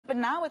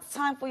now it's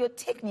time for your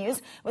tech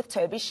news with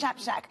Toby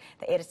Shapshak,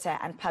 the editor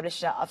and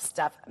publisher of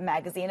Stuff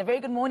magazine. A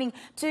very good morning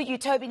to you,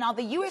 Toby. Now,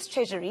 the U.S.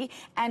 Treasury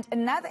and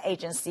another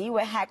agency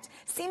were hacked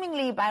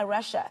seemingly by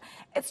Russia.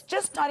 It's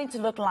just starting to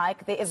look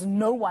like there is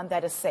no one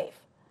that is safe.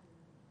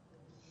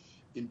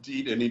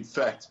 Indeed, and in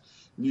fact,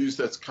 news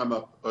that's come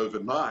up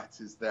overnight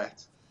is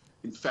that,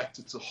 in fact,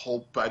 it's a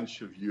whole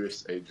bunch of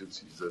U.S.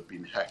 agencies that have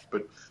been hacked,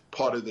 but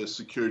part of the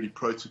security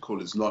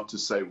protocol is not to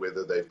say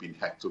whether they've been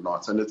hacked or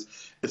not, and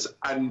it's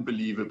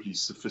unbelievably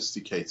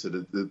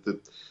sophisticated.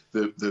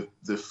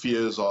 The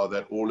fears are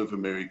that all of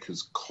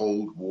America's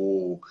Cold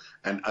War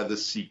and other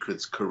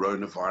secrets,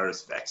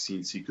 coronavirus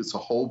vaccine secrets, a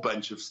whole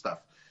bunch of stuff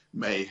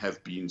may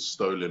have been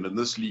stolen, and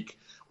this leak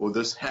or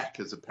this hack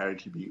has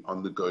apparently been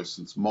on the go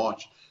since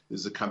March.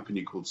 There's a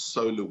company called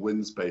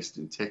SolarWinds based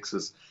in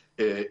Texas.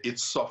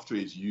 Its software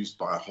is used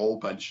by a whole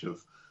bunch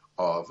of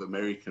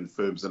American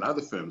firms and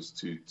other firms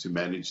to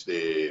manage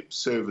their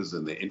servers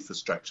and their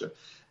infrastructure.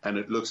 And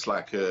it looks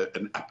like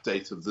an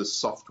update of this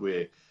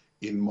software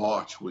in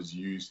March was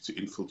used to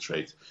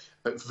infiltrate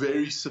a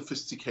very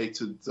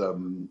sophisticated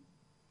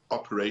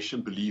operation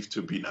believed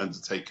to have been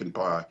undertaken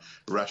by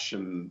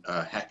Russian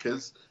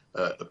hackers.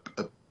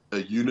 A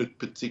unit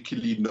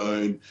particularly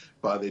known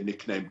by their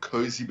nickname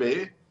Cozy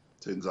Bear.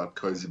 Turns out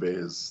Cozy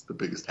Bear is the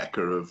biggest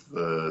hacker of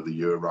the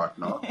year right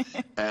now.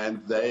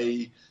 And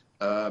they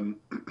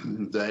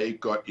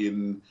got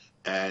in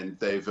and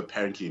they've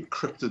apparently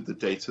encrypted the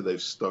data they've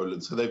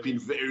stolen. So they've been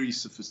very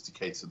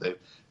sophisticated.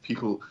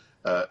 People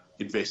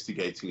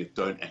investigating it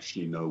don't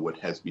actually know what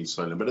has been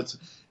stolen. But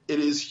it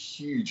is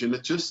huge, and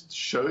it just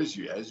shows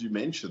you, as you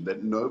mentioned,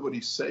 that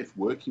nobody's safe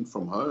working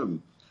from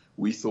home.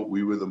 We thought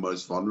we were the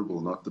most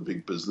vulnerable, not the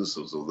big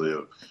businesses or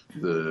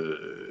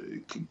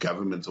the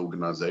government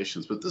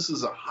organizations. But this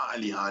is a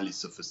highly, highly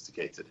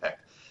sophisticated hack.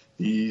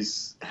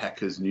 These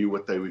hackers knew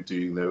what they were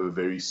doing. They were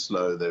very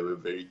slow. They were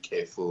very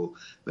careful.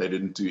 They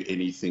didn't do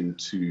anything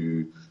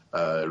to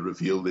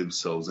reveal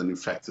themselves. And in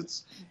fact,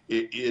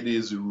 it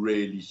is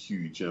really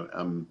huge.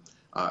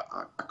 I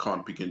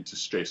can't begin to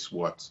stress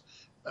what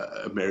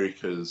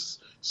America's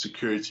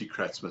security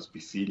crats must be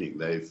feeling.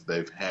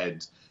 They've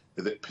had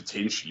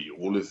potentially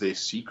all of their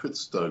secrets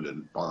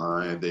stolen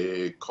by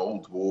their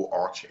Cold War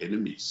arch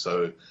enemies.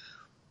 So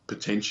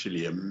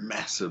potentially a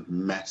massive,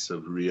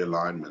 massive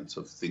realignment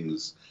of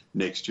things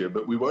next year.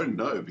 But we won't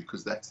know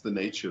because that's the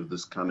nature of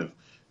this kind of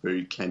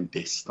very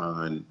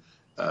clandestine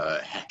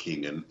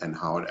hacking and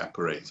how it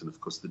operates. And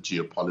of course, the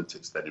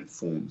geopolitics that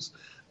informs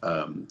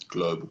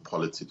global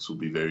politics will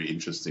be very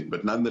interesting.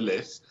 But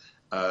nonetheless,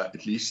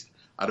 at least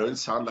I don't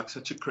sound like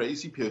such a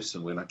crazy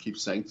person when I keep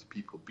saying to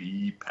people,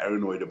 be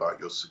paranoid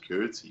about your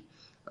security.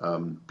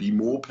 Be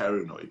more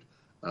paranoid.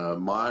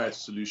 My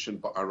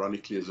solution,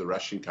 ironically, is a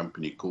Russian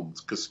company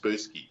called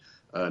Kaspersky,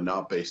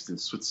 now based in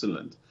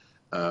Switzerland.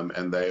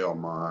 And they are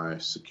my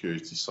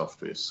security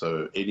software.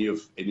 So any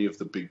of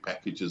the big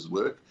packages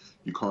work.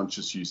 You can't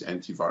just use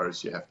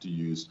antivirus. You have to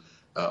use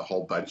a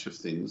whole bunch of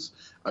things.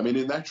 I mean,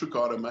 in that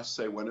regard, I must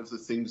say one of the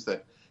things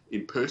that,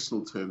 in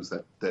personal terms,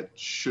 that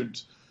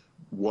should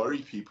worry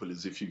people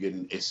is if you get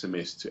an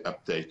SMS to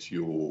update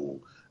your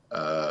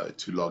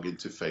to log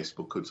into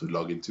Facebook or to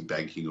log into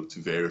banking or to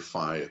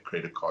verify a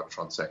credit card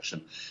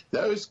transaction.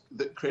 Those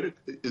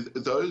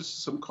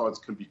SIM cards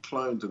can be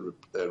cloned and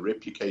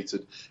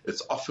replicated.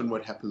 It's often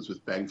what happens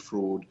with bank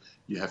fraud.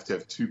 You have to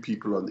have two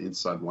people on the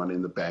inside, one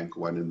in the bank,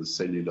 one in the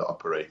cellular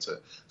operator,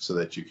 so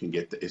that you can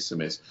get the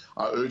SMS.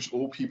 I urge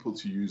all people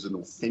to use an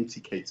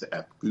authenticator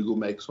app. Google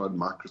makes one,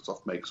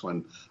 Microsoft makes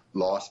one,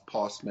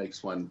 LastPass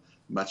makes one.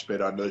 Much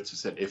better. I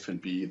noticed at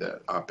FNB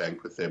that I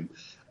bank with them.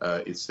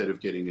 Instead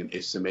of getting an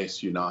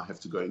SMS, you now have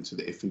to go into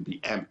the FNB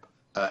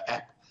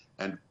app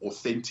and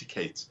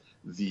authenticate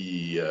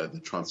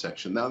the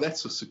transaction. Now,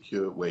 that's a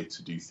secure way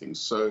to do things.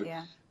 So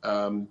yeah.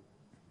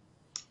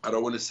 I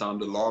don't want to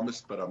sound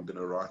alarmist, but I'm going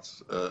to write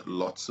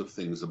lots of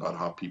things about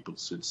how people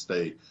should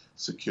stay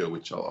secure,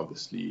 which I'll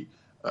obviously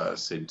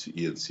send to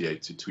eNCA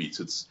to tweet.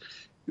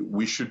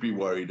 We should be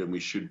worried and we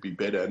should be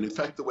better. And in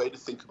fact, the way to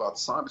think about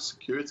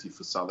cybersecurity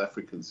for South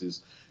Africans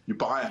is you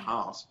buy a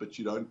house, but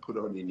you don't put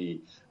on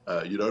any,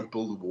 you don't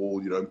build a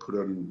wall, you don't put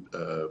on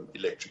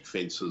electric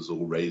fences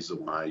or razor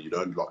wire, you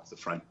don't lock the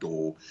front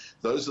door.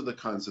 Those are the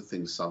kinds of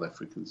things South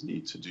Africans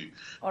need to do.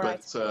 All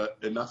right. But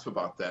enough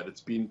about that.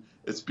 It's been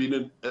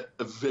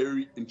a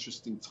very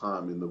interesting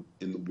time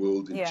in the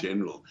world in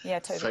general. Yeah,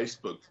 totally.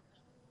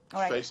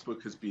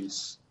 Facebook has been.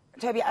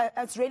 Toby,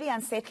 it's really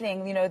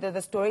unsettling, you know,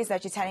 the stories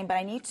that you're telling, but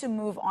I need to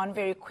move on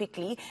very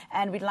quickly,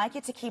 and we'd like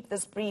you to keep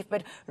this brief.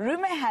 But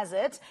rumor has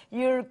it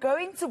you're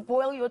going to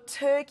boil your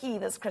turkey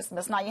this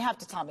Christmas. Now, you have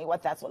to tell me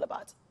what that's all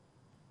about.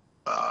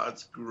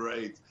 It's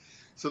great.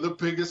 So the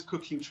biggest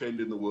cooking trend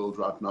in the world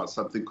right now is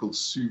something called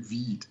sous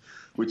vide,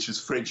 which is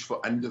French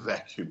for under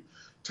vacuum.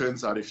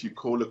 Turns out if you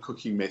call a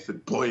cooking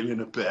method boil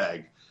in a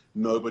bag,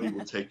 nobody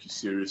will take you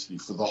seriously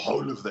for the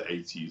whole of the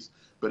 80s.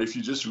 But if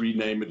you just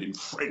rename it in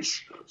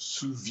French,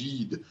 sous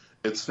vide,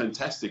 It's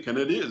fantastic, and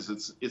it is.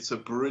 It's a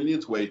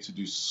brilliant way to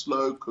do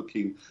slow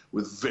cooking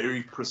with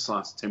very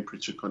precise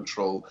temperature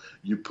control.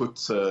 You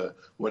put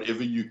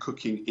whatever you're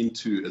cooking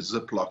into a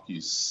Ziploc, you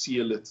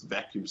seal it,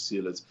 vacuum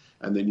seal it,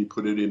 and then you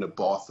put it in a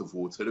bath of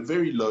water at a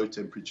very low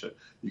temperature.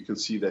 You can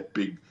see that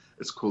big,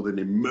 it's called an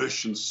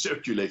immersion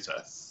circulator,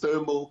 a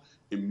thermal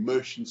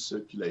immersion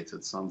circulator.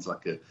 It sounds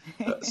like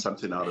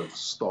something out of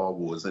Star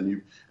Wars,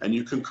 and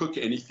you can cook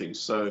anything.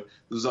 So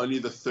this is only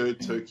the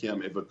third turkey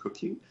I'm ever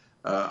cooking.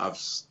 I've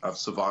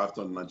survived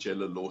on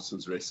Nigella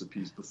Lawson's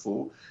recipes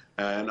before,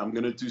 and I'm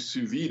going to do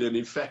sous vide. And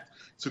in fact,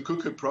 to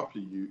cook it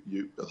properly,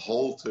 you a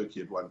whole turkey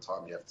at one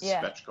time. You have to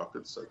spatchcock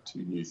it, so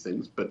 2 new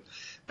things.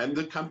 And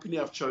the company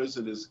I've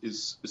chosen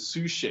is a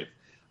sous chef.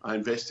 I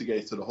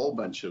investigated a whole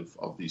bunch of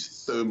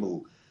these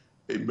thermal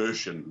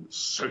immersion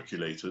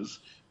circulators,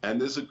 and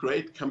there's a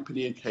great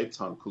company in Cape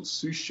Town called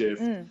Sous Chef.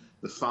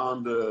 The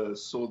founder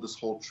saw this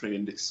whole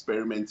trend,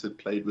 experimented,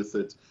 played with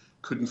it,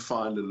 couldn't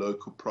find a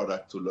local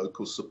product or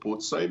local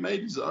support, so he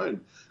made his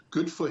own.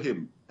 Good for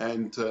him.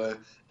 And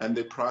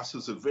their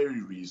prices are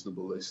very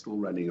reasonable. They're still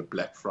running a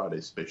Black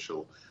Friday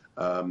special.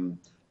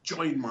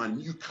 Join my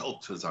new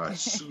cult as I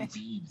sous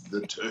vide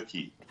the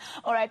turkey.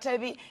 All right,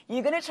 Toby,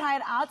 you're going to try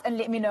it out and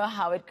let me know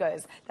how it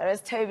goes. That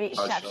is Toby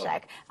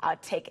Shapshak, our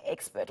tech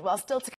expert. Well, still to